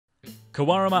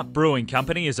Cowaramup Brewing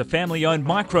Company is a family-owned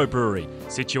microbrewery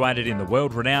situated in the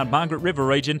world-renowned Margaret River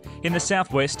region in the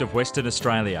southwest of Western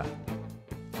Australia.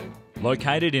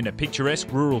 Located in a picturesque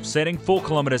rural setting 4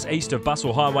 kilometres east of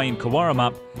Bustle Highway in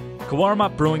Cowaramup,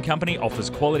 Cowaramup Brewing Company offers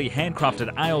quality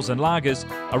handcrafted ales and lagers,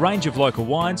 a range of local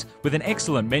wines with an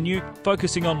excellent menu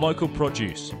focusing on local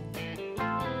produce.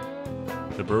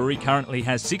 The brewery currently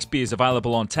has 6 beers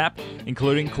available on tap,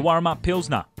 including Cowaramup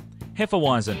Pilsner,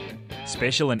 Hefeweizen,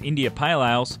 Special and India Pale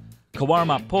Ales,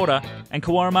 Cowaramup Porter and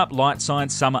Cowaramup Light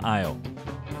Science Summer Ale.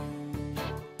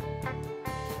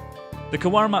 The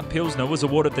Cowaramup Pilsner was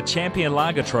awarded the Champion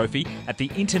Lager Trophy at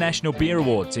the International Beer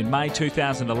Awards in May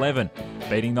 2011,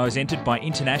 beating those entered by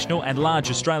international and large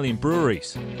Australian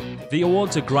breweries. The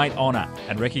award's a great honour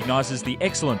and recognises the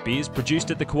excellent beers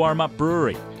produced at the Cowaramup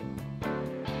Brewery.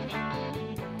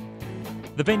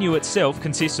 The venue itself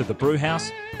consists of the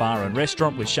brewhouse, bar and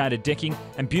restaurant with shaded decking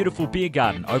and beautiful beer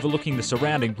garden overlooking the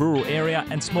surrounding rural area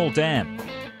and small dam.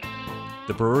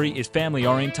 The brewery is family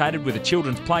orientated with a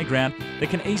children's playground that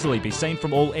can easily be seen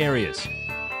from all areas.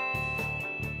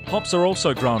 Hops are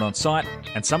also grown on site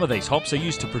and some of these hops are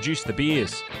used to produce the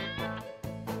beers.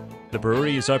 The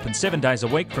brewery is open 7 days a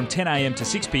week from 10 AM to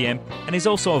 6 PM and is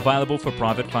also available for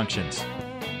private functions.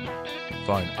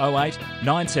 Phone 08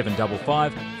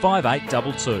 9755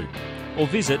 5822 or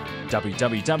visit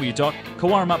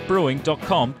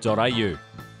www.cowaramupbrewing.com.au.